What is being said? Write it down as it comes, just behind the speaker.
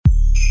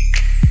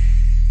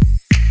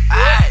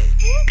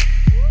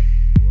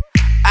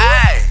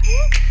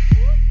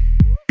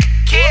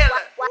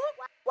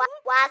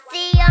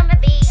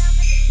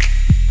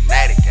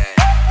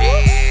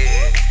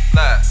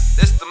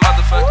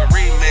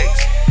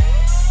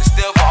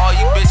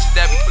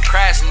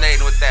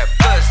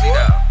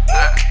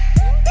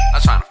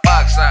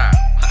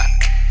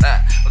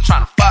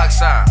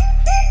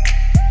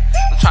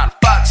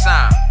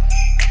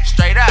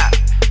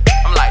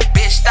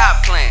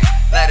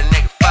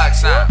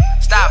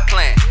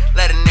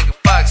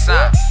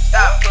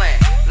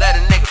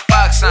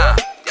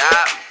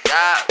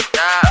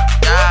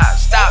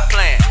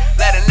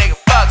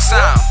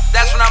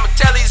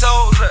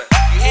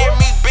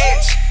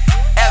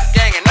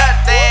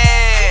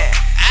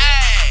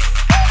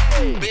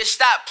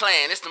stop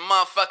playing. It's the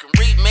motherfucking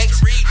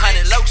remix.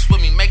 100 lokes with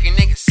me, making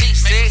niggas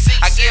seasick.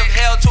 I give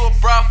hell to a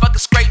bra, fuck a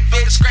straight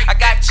bitch. I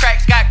got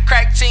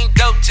crack, team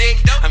dope jig.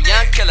 I'm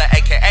young Killa,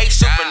 aka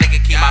super nigga.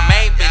 Keep my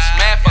main bitch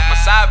mad, fuck my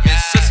side bitch.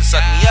 Sister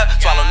suck me up,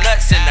 swallow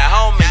nuts in the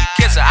home and you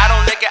kiss her. I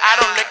don't lick it, I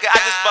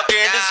just fuck her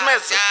and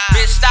dismiss her.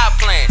 Bitch, stop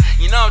playing.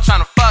 You know I'm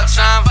tryna fuck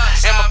some,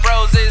 and my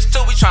bros is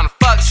too. We tryna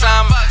fuck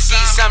some. Give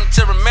you something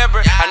to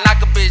remember. I knock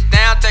a bitch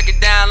down, take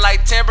it down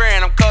like timber,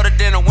 and I'm colder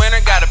than a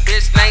winter. Got a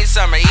bitch named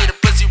Summer. Eat a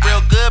pussy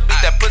real good,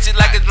 beat that pussy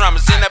like a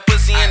drummer. Send that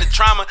pussy in the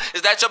trauma.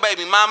 Is that your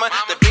baby mama?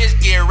 The bitch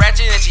get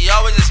ratchet and she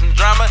always is some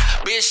drama.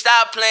 Bitch,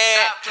 stop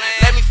playing.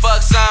 Let me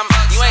fuck some.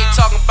 You ain't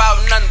talking about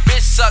nothing.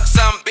 Bitch, suck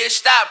some. Bitch,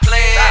 stop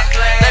playing.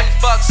 Let me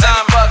fuck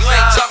some. You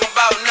ain't talking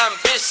about nothing.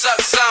 Bitch,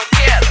 suck some.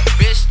 Killa.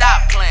 Bitch,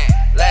 stop playing.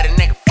 Let a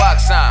nigga fuck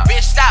some.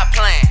 Bitch, stop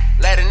playing.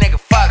 Let a nigga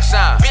fuck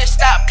some. Bitch,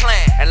 stop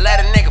playing. And let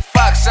a nigga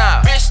fuck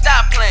some. Bitch,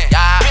 stop playing.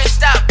 Bitch,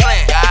 stop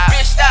playing.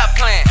 Bitch, stop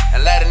playing.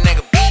 And let a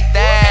nigga beat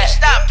that. Bitch,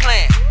 stop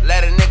playing.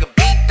 Let a nigga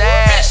beat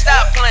that. Bitch,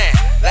 stop playing.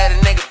 Let a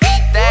nigga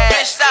beat that.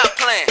 Bitch, stop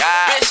playing.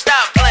 Bitch,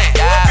 stop playing.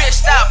 Bitch,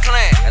 stop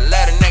playing. And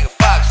let a nigga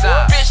fuck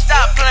some. Bitch,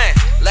 stop playing.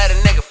 Let a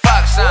nigga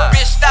fuck some.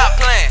 Bitch, stop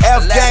playing.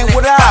 F gang,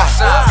 what up?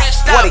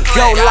 What it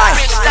go like?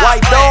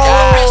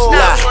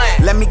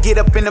 WhiteDogg. Let me get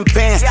up in them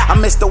pants.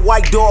 I'm Mr.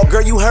 WhiteDogg,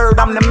 girl, you heard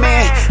I'm the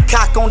man.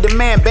 Cock on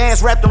demand,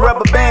 bands wrapped in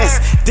rubber bands.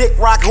 Dick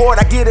rock hard,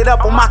 I get it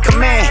up on my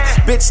command.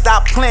 Bitch,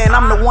 stop playing,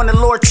 I'm the one the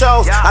Lord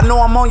chose. I know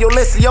I'm on your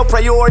list of your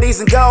priorities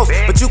and goals,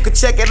 but you can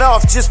check it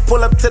off, just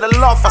pull up to the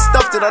loft. I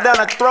stuffed it down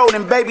her throat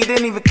and baby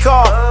didn't even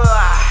call.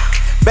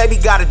 Baby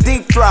got a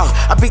deep throat.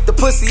 I beat the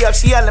pussy up,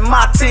 she yelling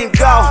my team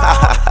go.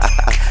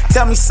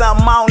 Tell me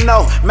something I don't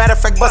know. Matter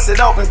of fact, bust it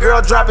open, girl,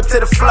 drop it to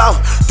the floor.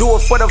 Do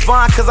it for the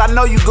vine, cause I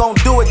know you gon'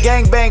 do it.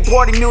 Gang bang,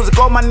 party music,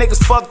 all my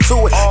niggas fuck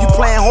to it. You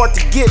playing hard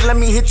to get, let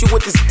me hit you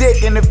with this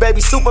dick. And if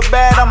baby super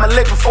bad, I'ma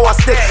lick before I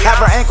stick. Have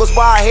her ankles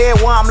by her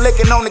head while I'm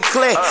licking on the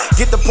clip.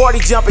 Get the party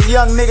jumping,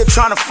 young nigga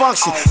tryna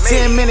function.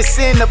 10 minutes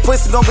in, the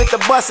pussy gon' get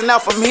the bustin'. Now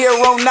from here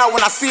on out,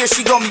 when I see her,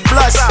 she gon' be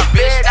blushing.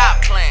 Bitch,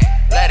 stop playing.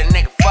 Let a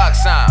nigga fuck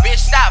some. Bitch,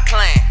 stop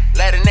playing.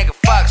 Let a nigga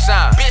fuck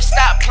some. Bitch,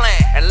 stop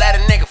playing. And let a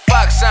nigga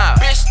fuck some.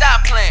 Bitch,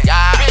 stop playing.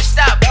 Bitch,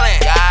 stop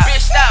playing.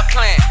 Bitch, stop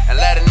playing. And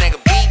let a nigga